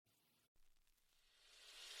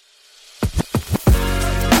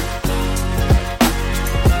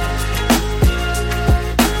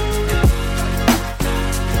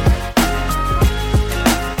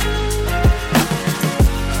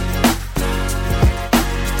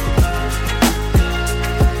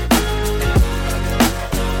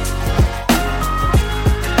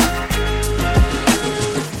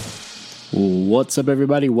What's up,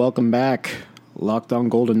 everybody? Welcome back. Locked On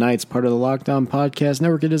Golden Knights, part of the Locked On Podcast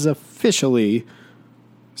Network. It is officially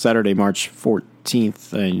Saturday, March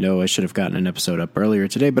 14th. I know I should have gotten an episode up earlier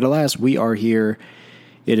today, but alas, we are here.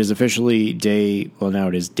 It is officially now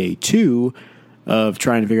it is day 2 of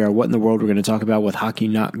trying to figure out what in the world we're going to talk about with hockey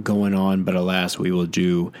not going on, but alas, we will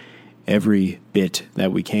do every bit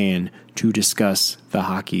that we can to discuss the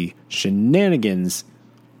hockey shenanigans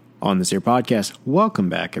on this here podcast. Welcome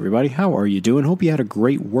back, everybody. How are you doing? Hope you had a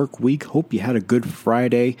great work week. Hope you had a good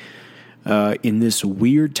Friday in this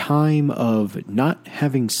weird time of not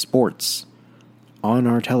having sports on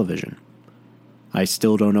our television. I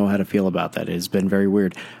still don't know how to feel about that. It has been very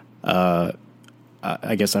weird. I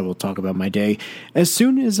guess I will talk about my day as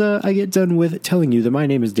soon as I get done with telling you that my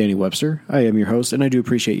name is Danny Webster. I am your host, and I do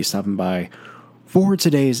appreciate you stopping by for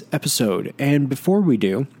today's episode. And before we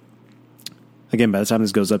do, again, by the time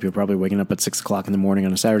this goes up, you're probably waking up at 6 o'clock in the morning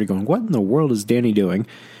on a Saturday going, what in the world is Danny doing?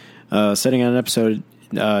 Setting on an episode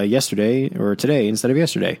yesterday or today instead of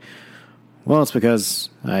yesterday. Well, it's because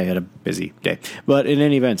I had a busy day. But in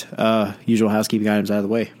any event, usual housekeeping items out of the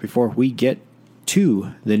way before we get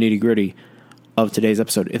to the nitty-gritty of today's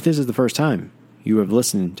episode. If this is the first time you have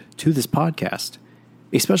listened to this podcast,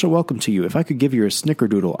 a special welcome to you. If I could give you a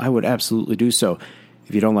snickerdoodle, I would absolutely do so.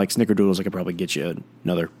 If you don't like snickerdoodles, I could probably get you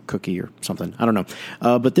another cookie or something. I don't know.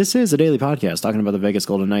 But this is a daily podcast talking about the Vegas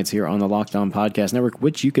Golden Knights here on the Locked On Podcast Network,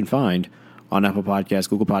 which you can find on Apple Podcasts,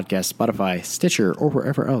 Google Podcasts, Spotify, Stitcher, or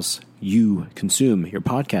wherever else you consume your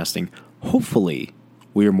podcasting. Hopefully,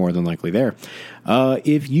 we are more than likely there.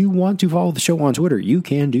 If you want to follow the show on Twitter, you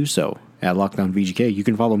can do so at Locked On VGK. You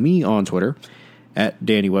can follow me on Twitter at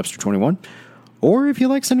DannyWebster21. Or if you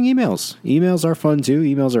like sending emails. Emails are fun too.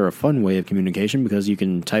 Emails are a fun way of communication because you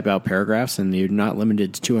can type out paragraphs and you're not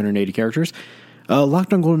limited to 280 characters.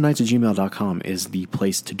 LockedOnGoldenKnights@gmail.com is the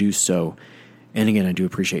place to do so. And again, I do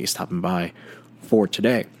appreciate you stopping by for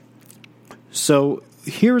today. So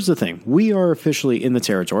here's the thing. We are officially in the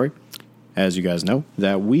territory, as you guys know,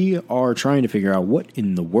 that we are trying to figure out what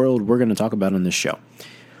in the world we're going to talk about on this show.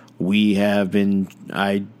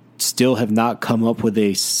 I still have not come up with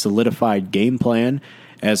a solidified game plan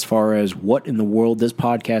as far as what in the world this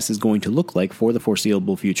podcast is going to look like for the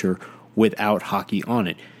foreseeable future without hockey on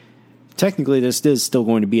it. Technically, this is still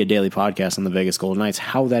going to be a daily podcast on the Vegas Golden Knights.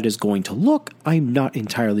 How that is going to look, I'm not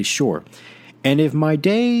entirely sure. And if my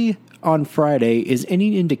day on Friday is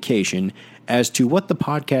any indication as to what the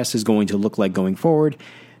podcast is going to look like going forward,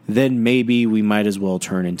 then maybe we might as well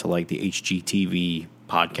turn into like the HGTV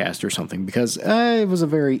podcast or something, because it was a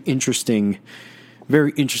very interesting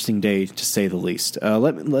day to say the least.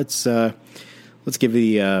 Let's give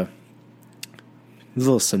the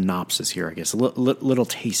little synopsis here, I guess, a little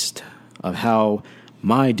taste of how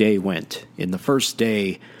my day went in the first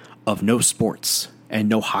day of no sports and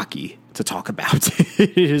no hockey to talk about.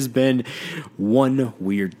 It has been one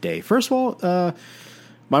weird day. First of all,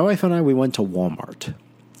 my wife and we went to Walmart.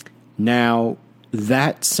 Now,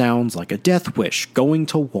 that sounds like a death wish. Going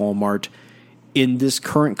to Walmart in this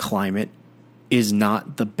current climate is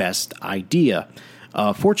not the best idea.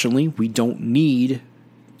 Fortunately, we don't need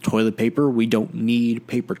toilet paper. We don't need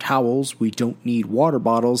paper towels. We don't need water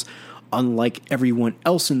bottles, unlike everyone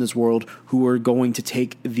else in this world who are going to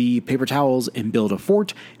take the paper towels and build a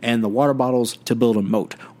fort and the water bottles to build a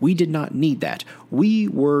moat. We did not need that. We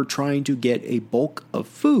were trying to get a bulk of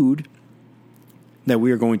food that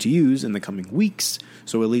we are going to use in the coming weeks,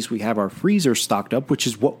 so at least we have our freezer stocked up, which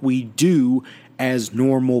is what we do as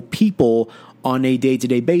normal people on a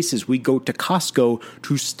day-to-day basis. We go to Costco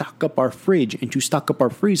to stock up our fridge and to stock up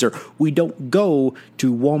our freezer. We don't go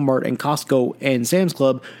to Walmart and Costco and Sam's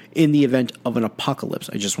Club in the event of an apocalypse.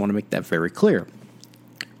 I just want to make that very clear.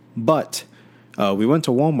 But we went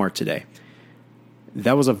to Walmart today.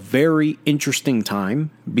 That was a very interesting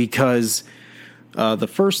time because the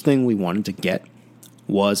first thing we wanted to get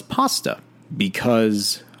was pasta,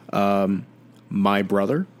 because my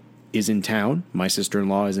brother is in town, my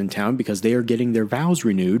sister-in-law is in town, because they are getting their vows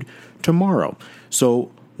renewed tomorrow.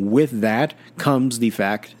 So with that comes the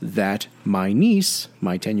fact that my niece,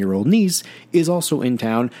 my 10-year-old niece, is also in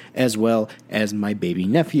town, as well as my baby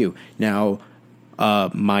nephew. Now,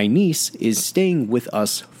 my niece is staying with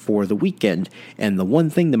us for the weekend, and the one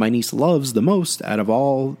thing that my niece loves the most out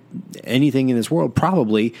of anything in this world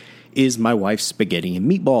probably is my wife's spaghetti and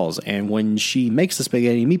meatballs. And when she makes the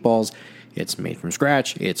spaghetti and meatballs, it's made from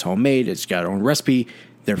scratch, it's homemade, it's got her own recipe,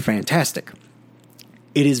 they're fantastic.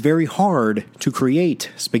 it is very hard to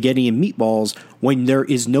create spaghetti and meatballs when there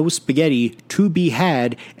is no spaghetti to be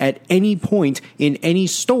had at any point in any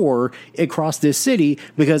store across this city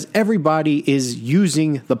because everybody is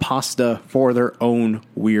using the pasta for their own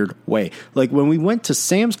weird way. Like when we went to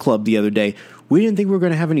Sam's Club the other day, we didn't think we were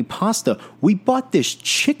going to have any pasta. We bought this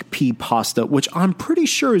chickpea pasta, which I'm pretty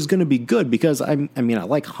sure is going to be good because I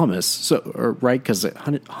like hummus, right? Because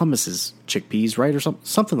hummus is chickpeas, right, or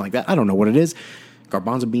something like that. I don't know what it is.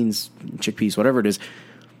 Garbanzo beans, chickpeas, whatever it is.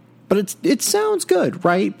 But it sounds good,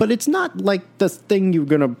 right? But it's not like the thing you're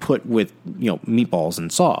going to put with, meatballs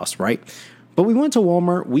and sauce, right? But we went to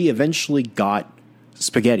Walmart. We eventually got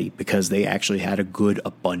spaghetti because they actually had a good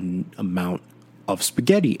abundant amount of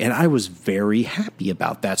spaghetti. And I was very happy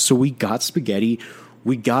about that. So we got spaghetti.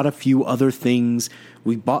 We got a few other things.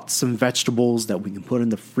 We bought some vegetables that we can put in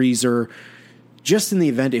the freezer just in the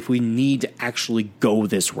event if we need to actually go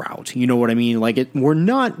this route. You know what I mean? Like we're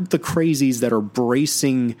not the crazies that are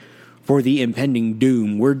bracing for the impending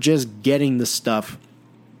doom. We're just getting the stuff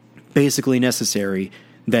basically necessary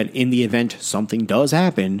that in the event something does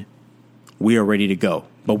happen, we are ready to go.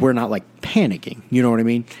 But we're not like panicking. You know what I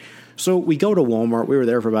mean? So we go to Walmart. We were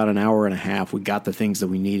there for about an hour and a half. We got the things that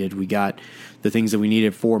we needed. We got the things that we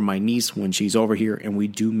needed for my niece when she's over here. And we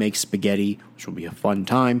do make spaghetti, which will be a fun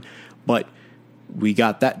time. But we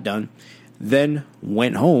got that done. Then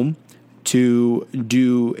went home to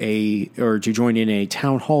join in a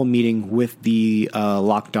town hall meeting with the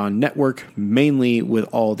Locked On Network, mainly with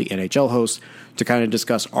all the NHL hosts, to kind of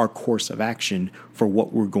discuss our course of action for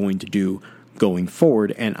what we're going to do going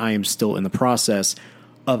forward. And I am still in the process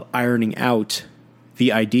of ironing out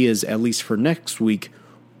the ideas, at least for next week,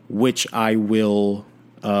 which I will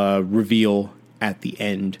reveal at the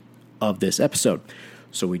end of this episode.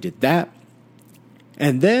 So we did that.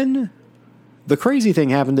 And then the crazy thing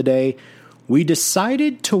happened today. We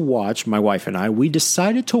decided to watch, my wife and I,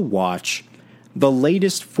 the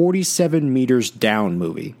latest 47 Meters Down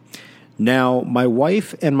movie. Now, my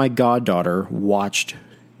wife and my goddaughter watched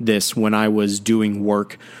this when I was doing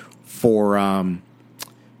work for,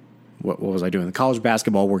 what was I doing? The college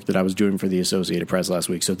basketball work that I was doing for the Associated Press last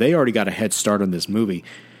week. So they already got a head start on this movie.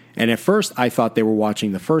 And at first, I thought they were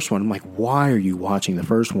watching the first one. I'm like, why are you watching the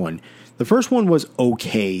first one? The first one was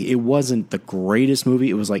okay. It wasn't the greatest movie.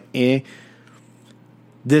 It was like, eh.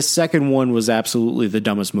 This second one was absolutely the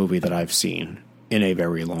dumbest movie that I've seen in a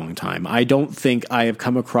very long time. I don't think I have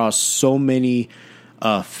come across so many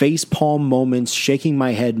facepalm moments, shaking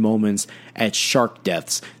my head moments at shark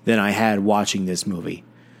deaths than I had watching this movie.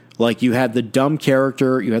 Like, you had the dumb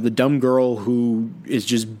character, you had the dumb girl who is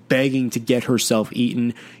just begging to get herself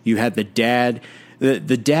eaten. You had the dad, the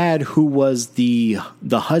dad who was the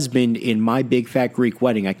husband in My Big Fat Greek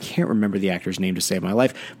Wedding. I can't remember the actor's name to save my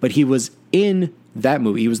life, but he was in that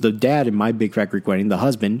movie. He was the dad in My Big Fat Greek Wedding, the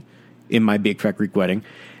husband in My Big Fat Greek Wedding.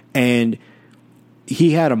 And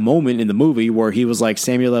he had a moment in the movie where he was like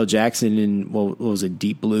Samuel L. Jackson in, what was it,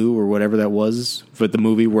 Deep Blue or whatever that was, for the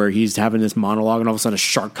movie where he's having this monologue and all of a sudden a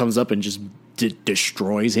shark comes up and just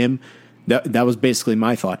destroys him. That was basically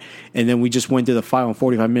my thought. And then we just went through the final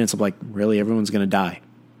 45 minutes of like, really, everyone's going to die.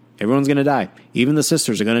 Everyone's going to die. Even the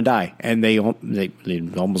sisters are going to die. And they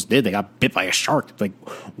almost did. They got bit by a shark. Like,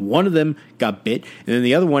 one of them got bit, and then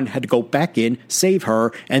the other one had to go back in, save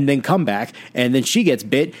her, and then come back. And then she gets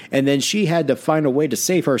bit, and then she had to find a way to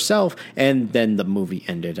save herself. And then the movie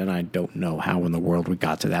ended. And I don't know how in the world we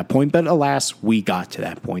got to that point. But alas, we got to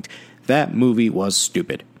that point. That movie was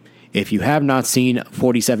stupid. If you have not seen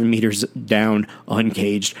 47 Meters Down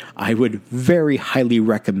Uncaged, I would very highly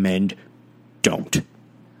recommend don't.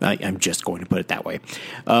 I'm just going to put it that way.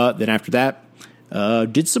 Then after that,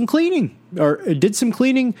 did some cleaning. Did some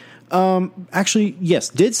cleaning. After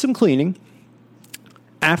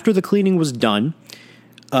the cleaning was done,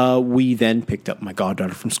 we then picked up my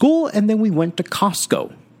goddaughter from school, and then we went to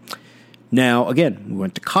Costco. Now, again, we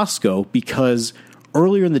went to Costco because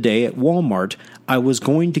earlier in the day at Walmart, I was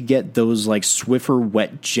going to get those like Swiffer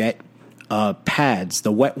Wet Jet pads,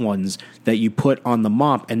 the wet ones that you put on the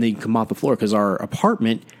mop and then you can mop the floor, because our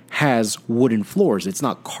apartment has wooden floors. It's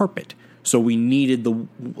not carpet. So we needed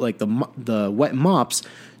the wet mops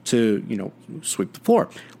to, sweep the floor.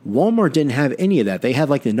 Walmart didn't have any of that. They had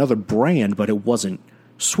like another brand, but it wasn't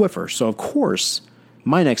Swiffer. So of course,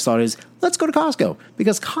 my next thought is, let's go to Costco,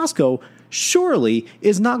 because Costco surely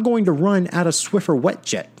is not going to run out of Swiffer Wet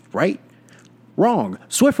Jet, right? Wrong.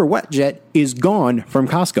 Swiffer Wet Jet is gone from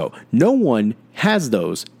Costco. No one has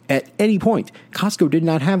those at any point. Costco did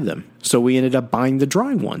not have them. So we ended up buying the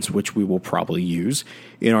dry ones, which we will probably use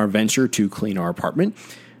in our venture to clean our apartment.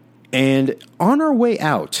 And on our way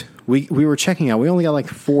out, we were checking out. We only got like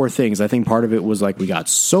 4 things. I think part of it was like we got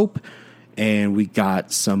soap and we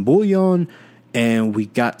got some bouillon and we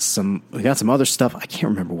got some other stuff. I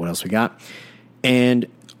can't remember what else we got. And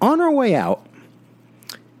on our way out,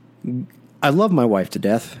 I love my wife to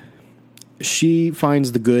death. She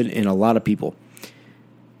finds the good in a lot of people.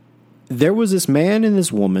 There was this man and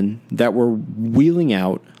this woman that were wheeling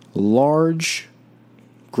out large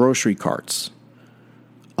grocery carts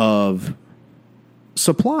of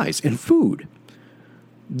supplies and food.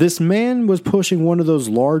 This man was pushing one of those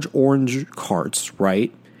large orange carts,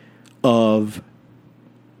 right? Of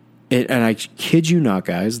it, and I kid you not,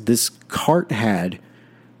 guys, this cart had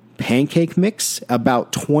pancake mix,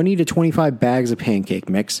 about 20 to 25 bags of pancake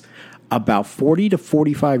mix, about 40 to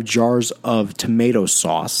 45 jars of tomato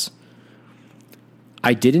sauce.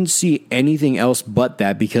 I didn't see anything else but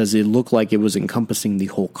that because it looked like it was encompassing the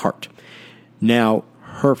whole cart. Now,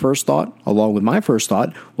 her first thought, along with my first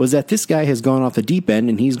thought, was that this guy has gone off the deep end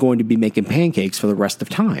and he's going to be making pancakes for the rest of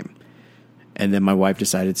time. And then my wife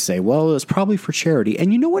decided to say, well, it's probably for charity.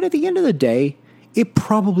 And you know what? At the end of the day, it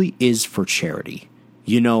probably is for charity.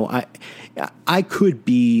 You know, I could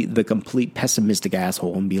be the complete pessimistic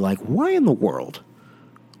asshole and be like, why in the world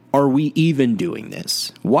are we even doing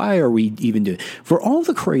this? Why are we even doing it? For all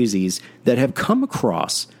the crazies that have come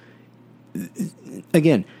across,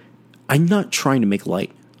 again, I'm not trying to make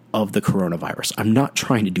light of the coronavirus. I'm not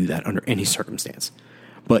trying to do that under any circumstance.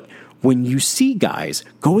 But when you see guys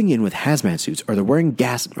going in with hazmat suits or they're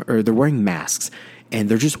wearing masks and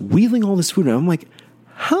they're just wheeling all this food, and I'm like,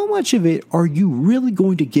 how much of it are you really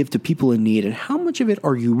going to give to people in need and how much of it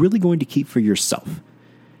are you really going to keep for yourself?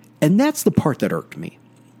 And that's the part that irked me.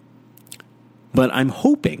 But I'm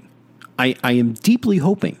hoping, I am deeply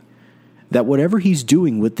hoping that whatever he's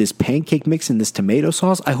doing with this pancake mix and this tomato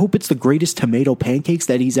sauce, I hope it's the greatest tomato pancakes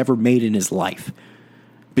that he's ever made in his life.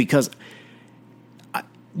 Because,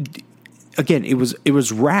 again, it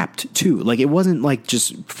was wrapped too. Like, it wasn't like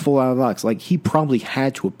just full out of the box. Like, he probably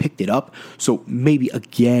had to have picked it up. So maybe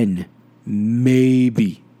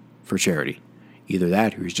for charity. Either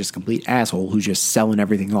that or he's just a complete asshole who's just selling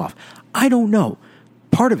everything off. I don't know.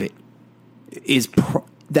 Part of it is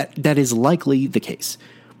that is likely the case.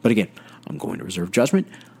 But again, I'm going to reserve judgment.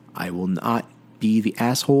 I will not be the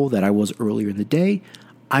asshole that I was earlier in the day.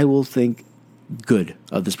 I will think good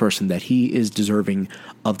of this person, that he is deserving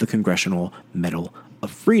of the Congressional Medal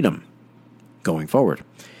of Freedom going forward.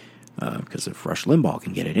 Because if Rush Limbaugh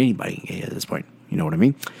can get it, anybody can get it at this point. You know what I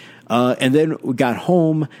mean? And then we got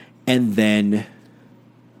home, and then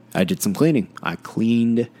I did some cleaning. I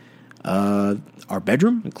cleaned our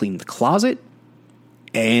bedroom, I cleaned the closet,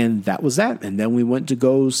 and that was that. And then we went to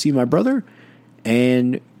go see my brother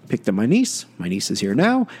and picked up my niece. My niece is here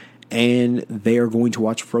now, and they are going to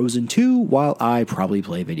watch Frozen 2 while I probably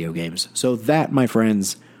play video games. So that, my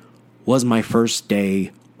friends, was my first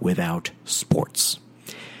day without sports.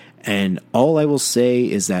 And all I will say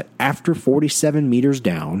is that after 47 meters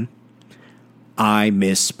down, I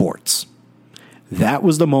miss sports. That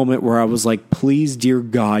was the moment where I was like, please, dear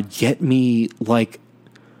God, get me like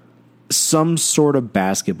some sort of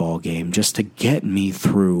basketball game just to get me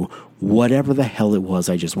through whatever the hell it was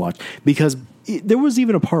I just watched. Because there was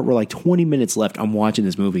even a part where like 20 minutes left, I'm watching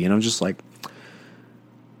this movie and I'm just like,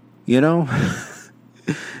 you know,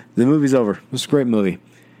 the movie's over. It was a great movie.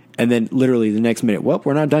 And then literally the next minute, well,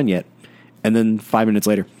 we're not done yet. And then 5 minutes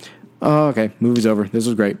later, oh, okay, movie's over. This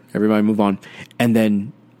was great. Everybody move on. And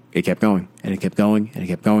then it kept going, and it kept going, and it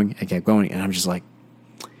kept going, and it kept going. And I'm just like,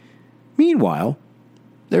 meanwhile,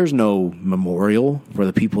 there's no memorial for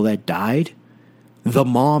the people that died. The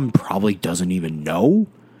mom probably doesn't even know.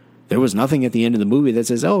 There was nothing at the end of the movie that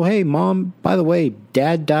says, oh, hey, mom, by the way,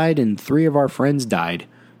 dad died and 3 of our friends died.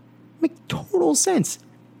 Make total sense.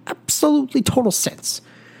 Absolutely total sense.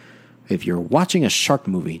 If you're watching a shark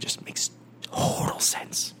movie, it just makes total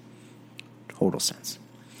sense. Total sense.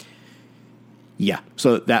 Yeah,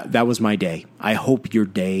 so that was my day. I hope your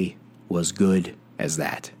day was good as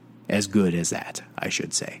that. As good as that, I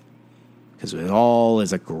should say. Because it all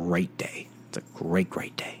is a great day. It's a great,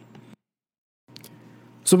 great day.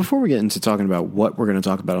 So before we get into talking about what we're going to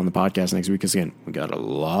talk about on the podcast next week, because again, we got a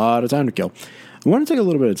lot of time to kill, I want to take a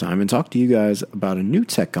little bit of time and talk to you guys about a new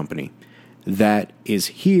tech company that is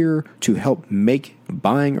here to help make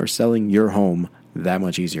buying or selling your home that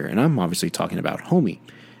much easier. And I'm obviously talking about Homey.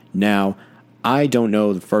 Now, I don't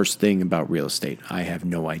know the first thing about real estate. I have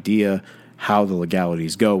no idea how the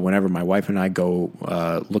legalities go. Whenever my wife and I go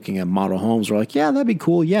looking at model homes, we're like, yeah, that'd be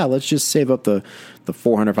cool. Yeah, let's just save up the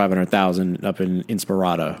 400, 500,000 up in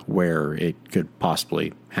Inspirata where it could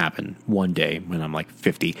possibly happen one day when I'm like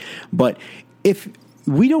 50. But if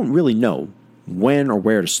we don't really know when or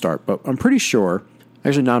where to start, but I'm pretty sure,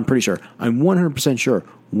 actually, no, I'm pretty sure, I'm 100% sure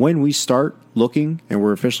when we start looking and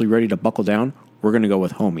we're officially ready to buckle down, we're going to go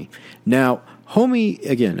with Homey. Now, Homey,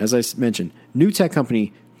 again, as I mentioned, new tech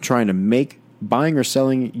company trying to make buying or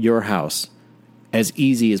selling your house as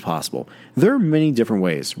easy as possible. There are many different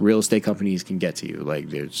ways real estate companies can get to you. Like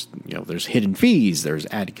there's hidden fees, there's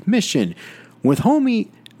added commission. With Homey,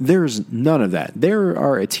 there's none of that. There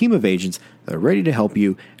are a team of agents that are ready to help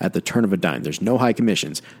you at the turn of a dime. There's no high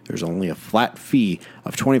commissions. There's only a flat fee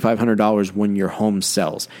of $2,500 when your home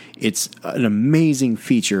sells. It's an amazing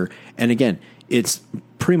feature. And again, it's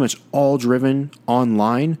pretty much all driven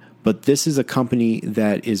online, but this is a company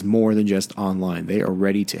that is more than just online. They are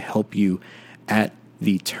ready to help you at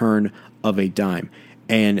the turn of a dime.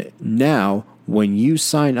 And now, when you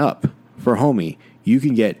sign up for Homey, you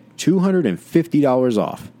can get $250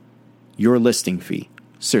 off your listing fee.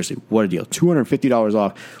 Seriously, what a deal. $250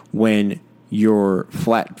 off when your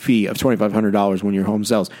flat fee of $2,500 when your home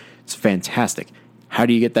sells. It's fantastic. How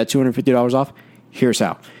do you get that $250 off? Here's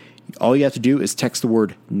how. All you have to do is text the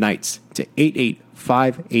word NIGHTS to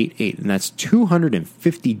 88588, and that's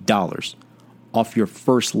 $250 off your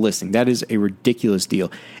first listing. That is a ridiculous deal.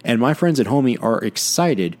 And my friends at Homey are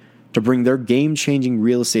excited to bring their game-changing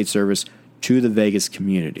real estate service to the Vegas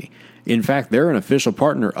community. In fact, they're an official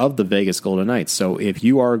partner of the Vegas Golden Knights. So if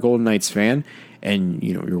you are a Golden Knights fan and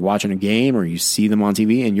you're watching a game or you see them on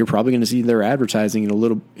TV, and you're probably going to see their advertising in a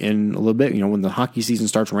little bit, when the hockey season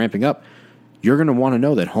starts ramping up, you're going to want to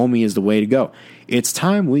know that Homey is the way to go. It's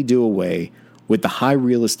time we do away with the high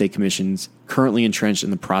real estate commissions currently entrenched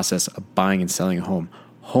in the process of buying and selling a home.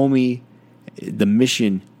 Homey, the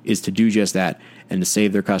mission is to do just that and to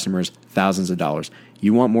save their customers thousands of dollars.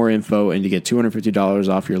 You want more info and to get $250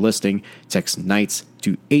 off your listing, text NIGHTS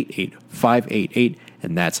to 88588,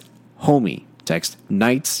 and that's Homey. Text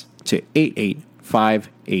NIGHTS to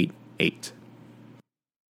 88588.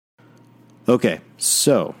 Okay,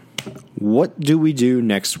 so what do we do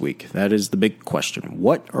next week? That is the big question.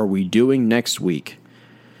 What are we doing next week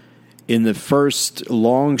in the first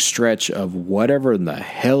long stretch of whatever the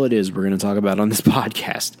hell it is we're going to talk about on this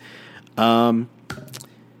podcast?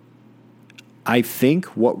 I think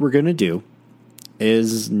what we're going to do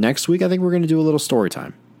is next week, I think we're going to do a little story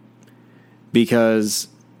time, because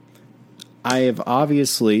I have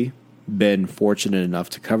obviously been fortunate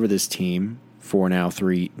enough to cover this team for now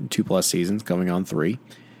 2+ seasons, coming on 3.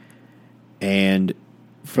 And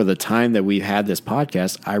for the time that we've had this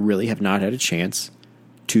podcast, I really have not had a chance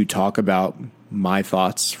to talk about my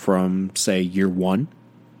thoughts from, say, year 1,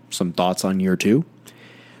 some thoughts on year 2.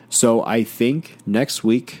 So I think next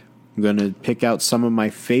week I'm going to pick out some of my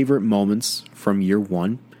favorite moments from year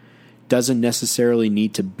 1. Doesn't necessarily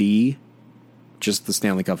need to be just the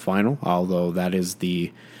Stanley Cup final, although that is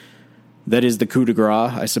the coup de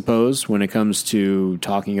grace, I suppose, when it comes to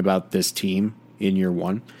talking about this team in year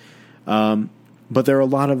 1. But there are a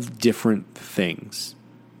lot of different things,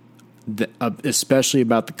 especially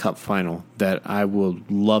about the Cup final, that I would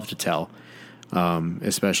love to tell.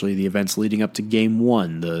 Especially the events leading up to Game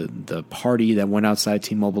 1, the party that went outside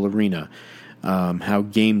T-Mobile Arena, how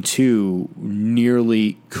Game 2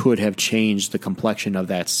 nearly could have changed the complexion of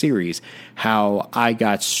that series, how I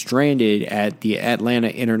got stranded at the Atlanta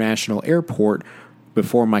International Airport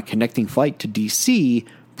before my connecting flight to D.C.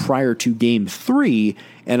 prior to Game 3,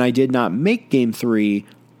 and I did not make Game 3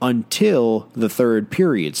 until the third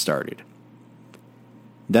period started.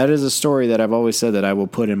 That is a story that I've always said that I will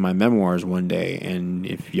put in my memoirs one day, and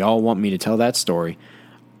if y'all want me to tell that story,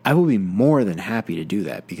 I will be more than happy to do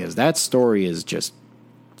that, because that story is just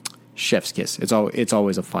chef's kiss. It's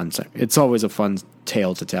always a fun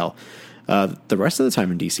tale to tell. The rest of the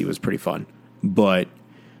time in DC was pretty fun, but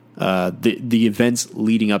the events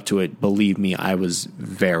leading up to it, believe me, I was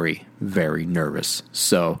very, very nervous.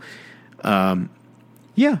 So, I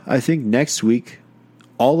think next week,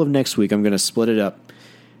 all of next week, I'm going to split it up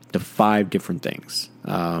to 5 different things.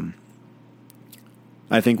 I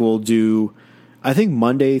think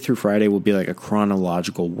Monday through Friday will be like a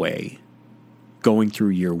chronological way going through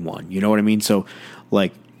year 1. You know what I mean? So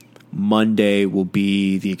like Monday will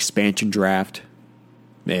be the expansion draft,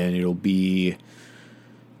 and it'll be,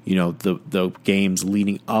 the games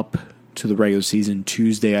leading up to the regular season.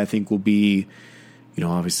 Tuesday, I think, will be,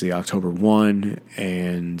 obviously October 1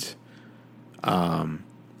 and,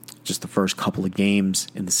 just the first couple of games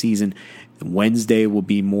in the season. Wednesday will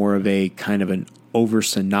be more of a kind of an over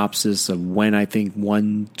synopsis of when I think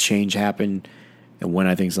one change happened and when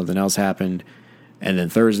I think something else happened. And then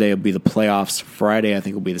Thursday will be the playoffs. Friday, I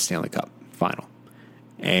think, will be the Stanley Cup final.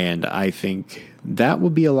 And I think that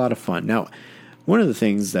would be a lot of fun. Now, one of the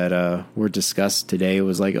things that were discussed today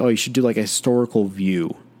was like, oh, you should do like a historical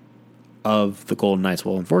view of the Golden Knights.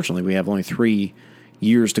 Well, unfortunately, we have only 3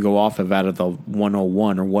 years to go off of out of the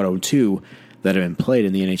 101 or 102 that have been played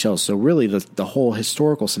in the NHL. So really the whole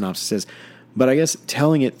historical synopsis is, but I guess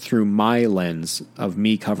telling it through my lens of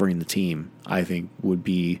me covering the team, I think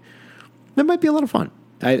that might be a lot of fun.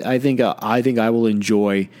 I think I will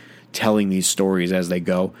enjoy telling these stories as they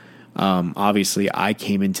go. Obviously, I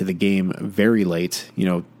came into the game very late. You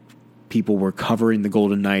know, people were covering the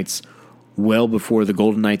Golden Knights well before the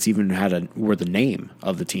Golden Knights even were the name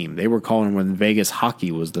of the team. They were calling them when Vegas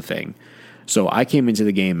hockey was the thing. So I came into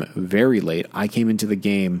the game very late. I came into the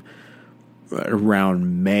game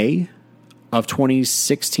around May of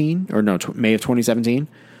 2016, or no, May of 2017.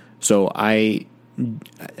 So I'm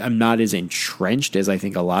not as entrenched as I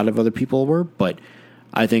think a lot of other people were, but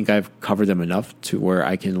I think I've covered them enough to where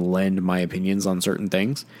I can lend my opinions on certain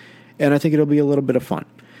things, and I think it'll be a little bit of fun.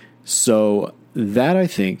 So that, I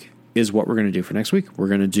think, is what we're going to do for next week. We're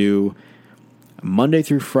going to do Monday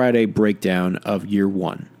through Friday breakdown of year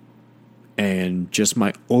one and just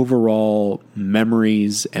my overall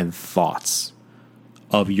memories and thoughts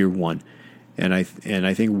of year one. And I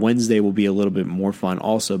think Wednesday will be a little bit more fun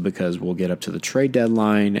also because we'll get up to the trade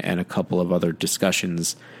deadline and a couple of other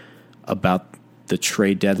discussions about the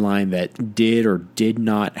trade deadline that did or did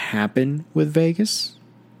not happen with Vegas.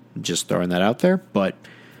 Just throwing that out there. But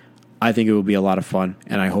I think it will be a lot of fun,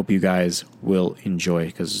 and I hope you guys will enjoy it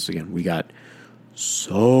because, again, we got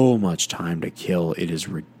so much time to kill. It is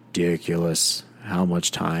ridiculous how much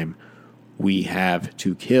time we have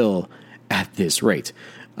to kill at this rate.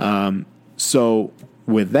 So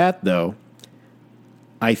with that, though,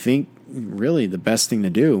 I think really the best thing to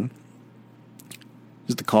do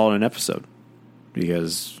is to call it an episode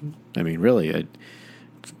because, I mean, really,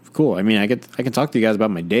 cool. I mean, I can talk to you guys about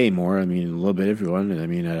my day more. I mean, a little bit if you want.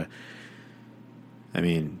 I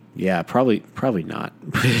mean, yeah, probably not.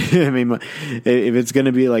 I mean, if it's going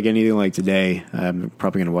to be like anything like today, I'm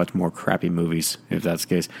probably going to watch more crappy movies if that's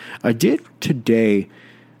the case. I did today.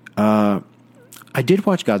 I did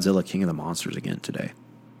watch Godzilla King of the Monsters again today,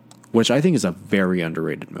 which I think is a very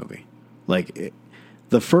underrated movie. Like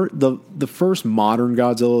the first modern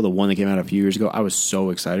Godzilla, the one that came out a few years ago, I was so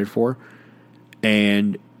excited for,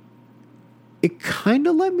 and it kind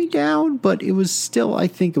of let me down, but I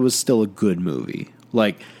think it was still a good movie.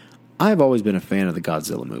 Like, I've always been a fan of the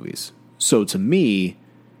Godzilla movies. So to me,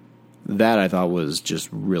 that I thought was just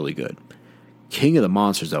really good. King of the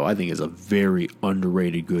Monsters, though, I think is a very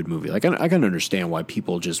underrated good movie. Like, I can understand why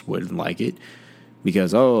people just wouldn't like it.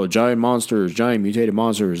 Because, giant monsters, giant mutated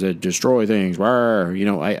monsters that destroy things. Rawr, you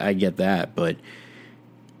know, I get that. But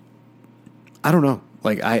I don't know.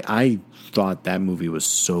 Like, I thought that movie was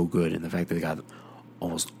so good, and the fact that they got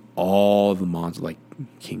almost all the monsters, like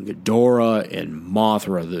King Ghidorah and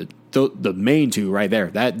Mothra, the main two right there,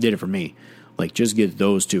 that did it for me. Like, just get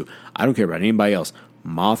those two. I don't care about anybody else.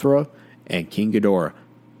 Mothra and King Ghidorah,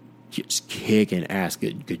 just kicking ass.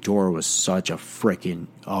 Ghidorah was such a freaking,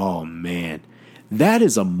 oh man, that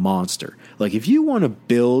is a monster. Like, if you want to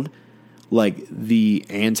build like the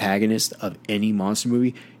antagonist of any monster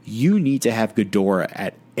movie, you need to have Ghidorah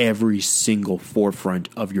at every single forefront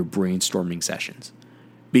of your brainstorming sessions.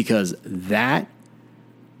 Because that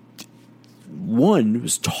one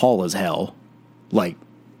was tall as hell. Like,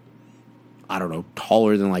 I don't know,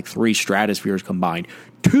 taller than like 3 stratospheres combined.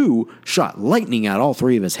 2 shot lightning out all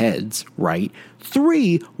 3 of his heads, right?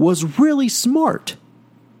 3 was really smart.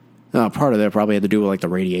 Part of that probably had to do with like the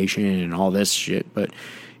radiation and all this shit. But,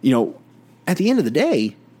 you know, at the end of the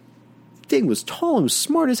day, thing was tall and was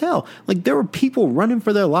smart as hell. Like, there were people running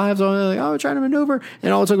for their lives, like, trying to maneuver,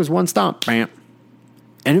 and all it took was one stomp, bam.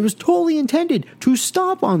 And it was totally intended to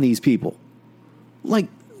stomp on these people. Like,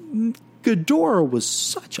 Ghidorah was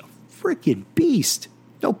such a freaking beast.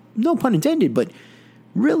 No pun intended, but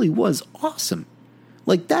really was awesome.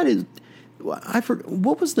 Like, that is, I forgot,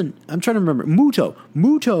 what was I'm trying to remember. Muto.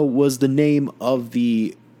 Muto was the name of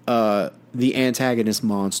the antagonist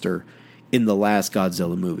monster in the last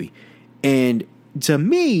Godzilla movie. And to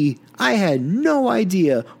me, I had no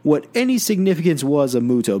idea what any significance was of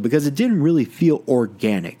Muto because it didn't really feel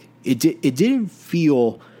organic. It did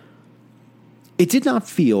not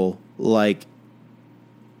feel like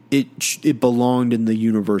it belonged in the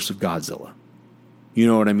universe of Godzilla. You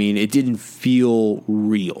know what I mean? It didn't feel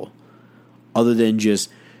real, other than just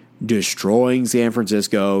destroying San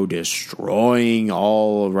Francisco, destroying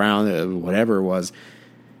all around, whatever it was.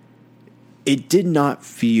 It did not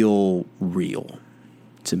feel real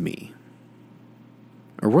to me.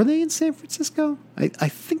 Or were they in San Francisco? I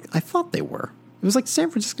thought they were. It was like San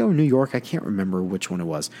Francisco or New York. I can't remember which one it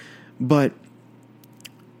was. But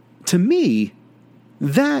to me,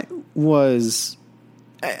 that was...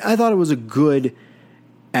 I thought it was a good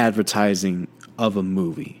advertising of a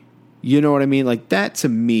movie. You know what I mean? Like, that to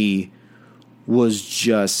me was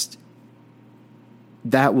just...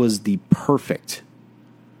 That was the perfect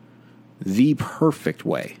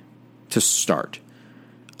way to start.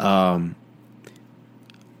 But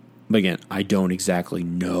again, I don't exactly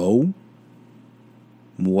know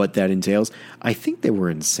what that entails. I think they were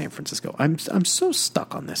in San Francisco. I'm so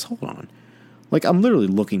stuck on this. Hold on. Like, I'm literally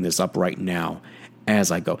looking this up right now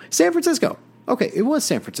as I go. San Francisco. Okay, it was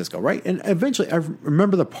San Francisco, right? And eventually, I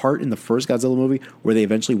remember the part in the first Godzilla movie where they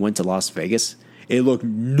eventually went to Las Vegas. It looked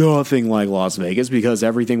nothing like Las Vegas because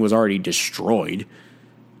everything was already destroyed.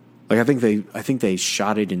 Like, I think they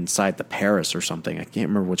shot it inside the Paris or something. I can't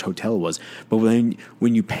remember which hotel it was. But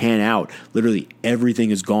when you pan out, literally everything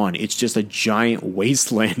is gone. It's just a giant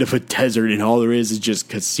wasteland of a desert, and all there is just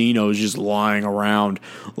casinos just lying around.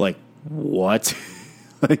 Like, what?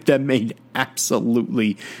 Like, that made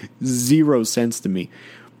absolutely zero sense to me.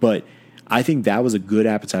 But I think that was a good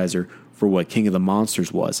appetizer for what King of the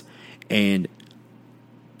Monsters was. And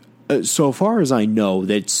so far as I know,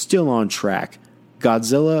 that's still on track.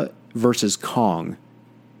 Godzilla versus Kong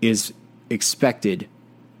is expected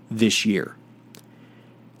this year.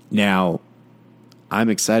 Now, I'm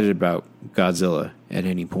excited about Godzilla at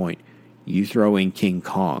any point. You throw in King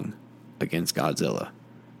Kong against Godzilla.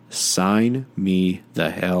 Sign me the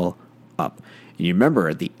hell up. And you remember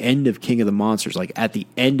at the end of King of the Monsters, like at the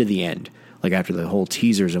end, like after the whole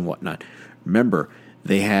teasers and whatnot, remember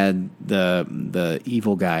they had the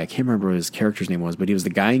evil guy. I can't remember what his character's name was, but he was the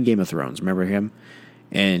guy in Game of Thrones. Remember him?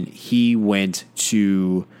 And he went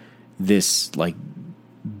to this like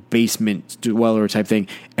basement dweller type thing,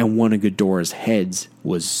 and one of Ghidorah's heads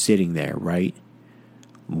was sitting there, right?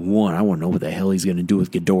 One, I want to know what the hell he's going to do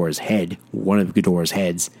with Ghidorah's head, one of Ghidorah's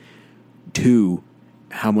heads. Two,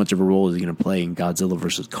 how much of a role is he going to play in Godzilla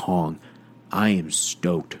vs. Kong? I am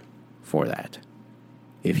stoked for that.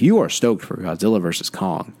 If you are stoked for Godzilla vs.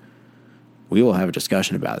 Kong, we will have a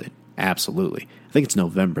discussion about it. Absolutely. I think it's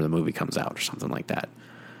November the movie comes out or something like that.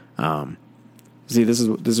 See, this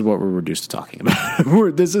is what we're reduced to talking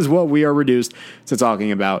about. This is what we are reduced to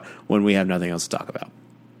talking about when we have nothing else to talk about.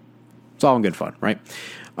 It's all in good fun, right?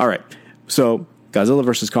 All right. So Godzilla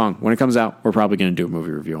vs. Kong, when it comes out, we're probably going to do a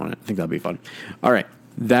movie review on it. I think that'll be fun. All right.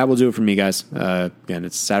 That will do it for me, guys. Again,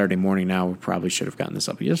 it's Saturday morning now. We probably should have gotten this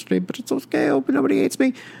up yesterday, but it's okay. I hope nobody hates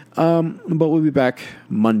me. But we'll be back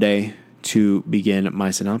Monday to begin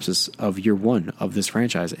my synopsis of year one of this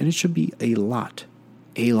franchise, and it should be a lot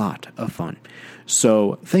of fun.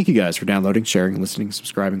 So thank you guys for downloading, sharing, listening,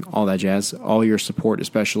 subscribing, all that jazz. All your support,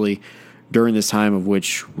 especially during this time of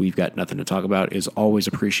which we've got nothing to talk about, is always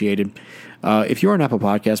appreciated. If you're on Apple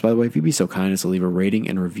Podcasts, by the way, if you'd be so kind as to leave a rating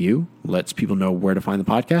and review, lets people know where to find the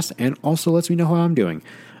podcast, and also lets me know how I'm doing.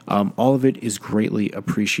 All of it is greatly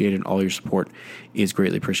appreciated. All your support is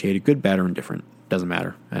greatly appreciated. Good, bad, or indifferent. Doesn't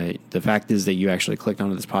matter. The fact is that you actually clicked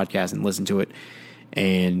onto this podcast and listened to it.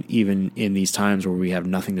 And even in these times where we have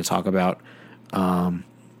nothing to talk about, I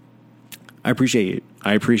appreciate it.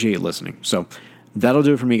 I appreciate listening. So that'll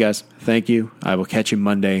do it for me, guys. Thank you. I will catch you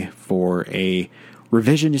Monday for a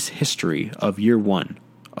revisionist history of year one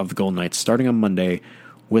of the Golden Knights, starting on Monday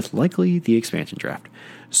with likely the expansion draft.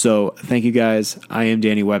 So thank you, guys. I am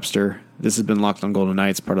Danny Webster. This has been Locked On Golden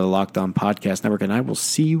Knights, part of the Locked On Podcast Network, and I will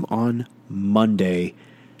see you on Monday.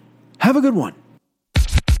 Have a good one.